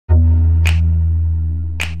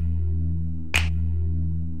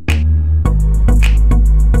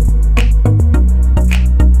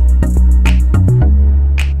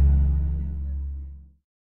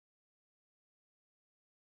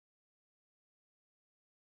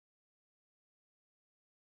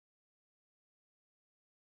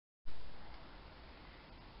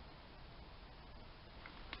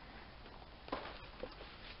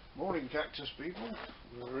Morning Cactus people.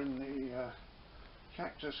 We're in the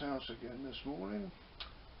Cactus house again this morning,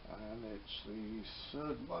 and it's the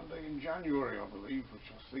third Monday in January I believe,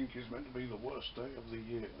 which I think is meant to be the worst day of the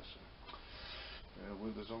year, so bear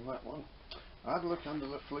with us on that one. I had a look under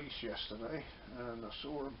the fleece yesterday and I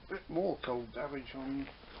saw a bit more cold damage on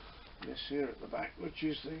this here at the back, which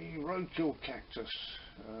is the roadkill cactus,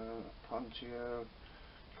 Opuntia,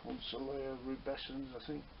 consolea, rubescens I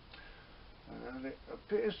think. And it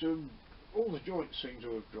appears to have, all the joints seem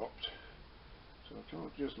to have dropped, so I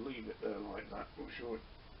can't just leave it there like that. I'm sure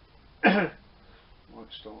it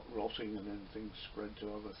might start rotting and then things spread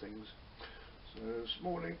to other things. So this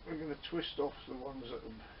morning we're going to twist off the ones that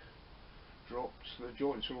have dropped. The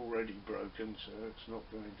joints are already broken, so it's not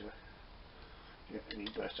going to get any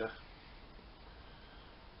better.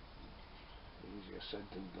 Easier said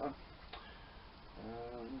than done.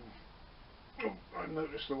 I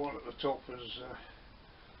noticed the one at the top has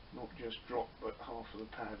not just dropped, but half of the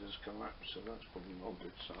pad has collapsed, so that's probably not a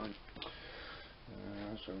good sign.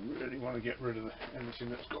 So I really want to get rid of anything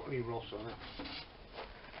that's got any rot on it.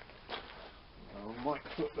 I might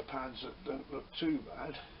put the pads that don't look too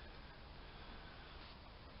bad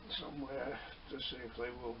somewhere to see if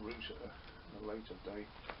they will root at a later date.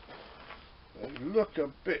 They look a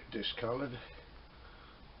bit discoloured,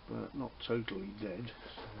 but not totally dead.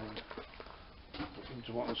 So put them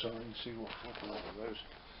to one side and see what happens with those.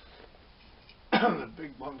 The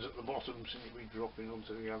big ones at the bottom seem to be dropping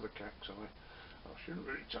onto the other cacti. I shouldn't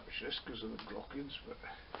really touch this because of the glochids, but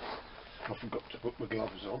I forgot to put my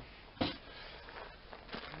gloves on.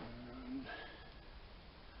 And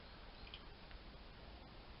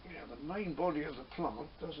yeah, the main body of the plant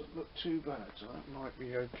doesn't look too bad, so that might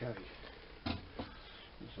be okay.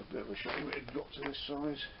 It's a bit of a shame it had got to this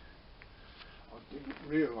size. I didn't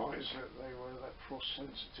realise that they were that frost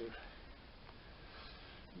sensitive.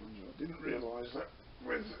 I didn't realise that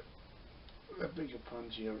with the bigger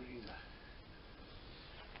Opuntia either.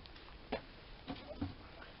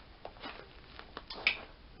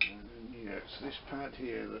 And yeah, it's this pad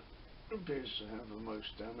here that appears to have the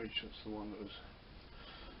most damage. That's the one that was,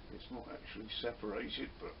 it's not actually separated,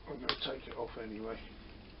 but I'm going to take it off anyway.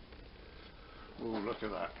 Oh, look at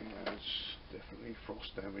that. Yeah, it's definitely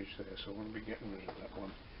frost damage there, so I want to be getting rid of that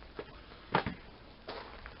one.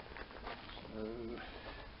 So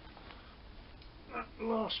that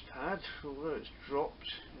last pad, although it's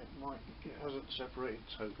dropped, it hasn't separated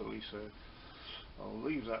totally, so I'll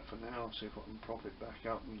leave that for now and see if I can prop it back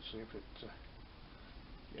up and see if it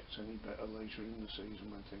gets any better later in the season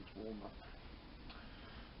when things warm up.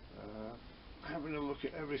 Having a look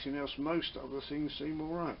at everything else, most other things seem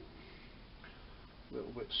alright. A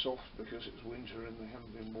little bit soft because it's winter and they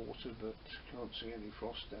haven't been watered, but can't see any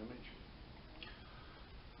frost damage.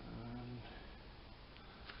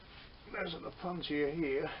 There's an Opuntia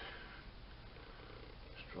here.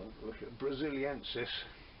 Just trying to look at Brasiliensis,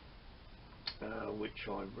 which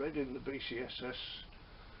I read in the BCSS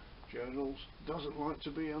journals doesn't like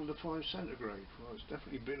to be under 5 centigrade. Well, it's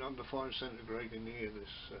definitely been under 5 centigrade in here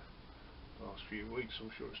this past few weeks.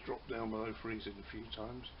 I'm sure it's dropped down below freezing a few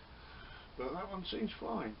times. But that one seems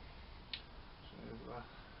fine.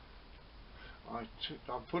 So I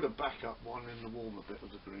put a backup one in the warmer bit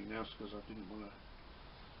of the greenhouse because I didn't want to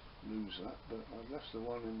lose that, but I left the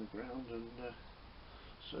one in the ground, and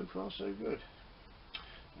so far so good.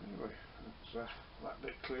 Anyway, that's that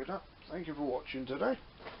bit cleared up. Thank you for watching today.